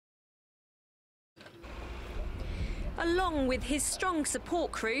Along with his strong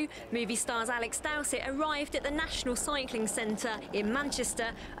support crew, movie stars Alex Dowsett arrived at the National Cycling Centre in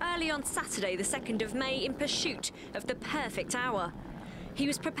Manchester early on Saturday, the 2nd of May, in pursuit of the perfect hour. He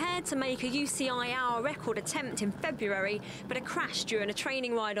was prepared to make a UCI Hour Record attempt in February, but a crash during a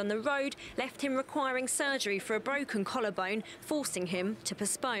training ride on the road left him requiring surgery for a broken collarbone, forcing him to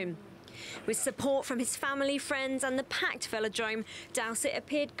postpone. With support from his family, friends and the packed velodrome, Dowsett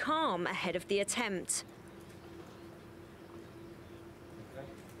appeared calm ahead of the attempt.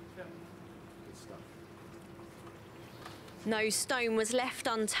 No stone was left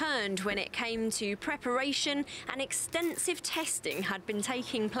unturned when it came to preparation, and extensive testing had been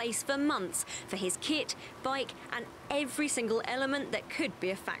taking place for months for his kit, bike and every single element that could be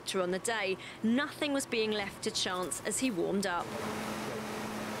a factor on the day. Nothing was being left to chance as he warmed up.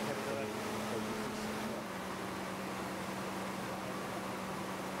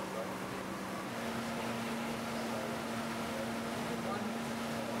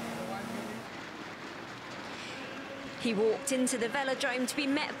 He walked into the velodrome to be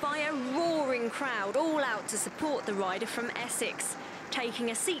met by a roaring crowd, all out to support the rider from Essex.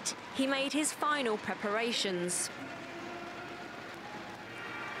 Taking a seat, he made his final preparations.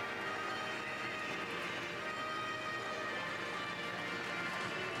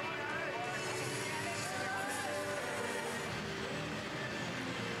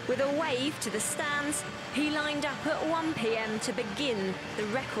 With a wave to the stands, he lined up at 1 p.m. to begin the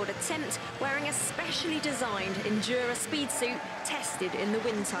record attempt, wearing a specially designed Endura speed suit tested in the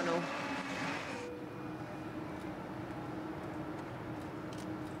wind tunnel.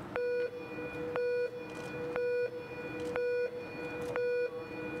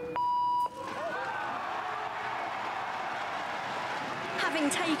 Having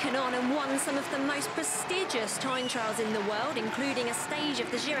taken on and won some of the most prestigious time trials in the world, including a stage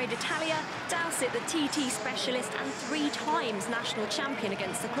of the Giro d'Italia, Dowsett, the TT specialist and 3 times national champion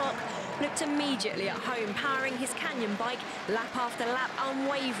against the clock, looked immediately at home, powering his canyon bike lap after lap,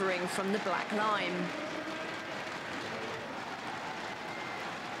 unwavering from the black line.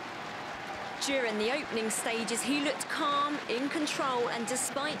 During the opening stages, he looked calm, in control, and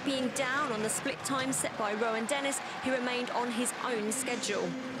despite being down on the split time set by Rohan, he remained on his own schedule.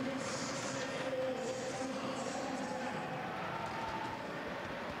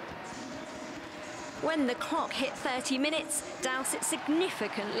 When the clock hit 30 minutes, Dowsett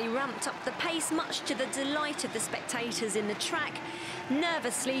significantly ramped up the pace, much to the delight of the spectators in the track.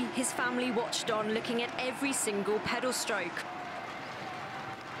 Nervously, his family watched on, looking at every single pedal stroke.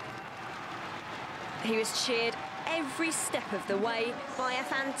 He was cheered every step of the way by a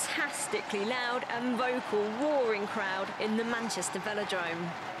fantastically loud and vocal roaring crowd in the Manchester velodrome.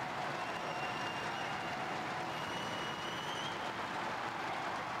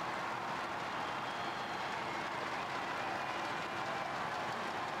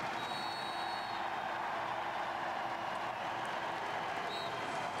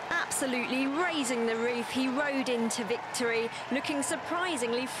 Absolutely raising the roof, he rode into victory, looking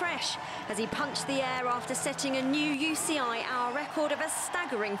surprisingly fresh as he punched the air after setting a new UCI Hour record of a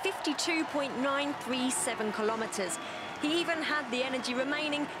staggering 52.937 kilometres. He even had the energy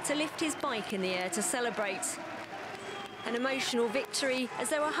remaining to lift his bike in the air to celebrate. An emotional victory as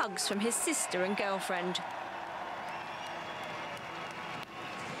there were hugs from his sister and girlfriend.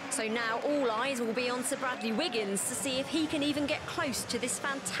 So now all eyes will be on Sir Bradley Wiggins to see if he can even get close to this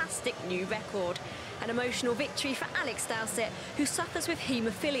fantastic new record. An emotional victory for Alex Dowsett, who suffers with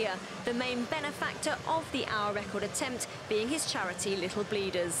haemophilia, the main benefactor of the Hour Record attempt being his charity Little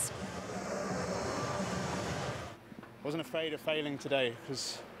Bleeders. I wasn't afraid of failing today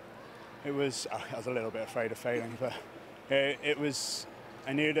because I was a little bit afraid of failing, but I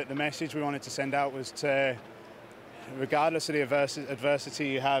knew that the message we wanted to send out was to, regardless of the adversity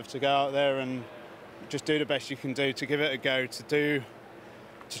you have, to go out there and just do the best you can do, to give it a go, to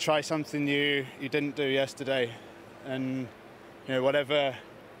try something new you didn't do yesterday, and whatever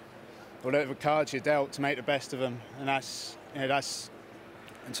cards you're dealt, to make the best of them, and and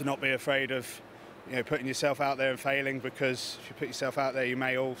to not be afraid of putting yourself out there and failing, because if you put yourself out there, you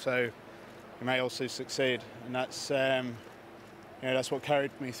may also succeed, and that's what carried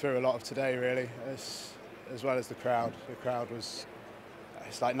me through a lot of today, really. As well as the crowd. The crowd was,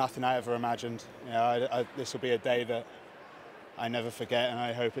 it's like nothing I ever imagined. This will be a day that I never forget, and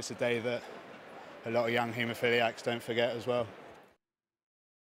I hope it's a day that a lot of young haemophiliacs don't forget as well.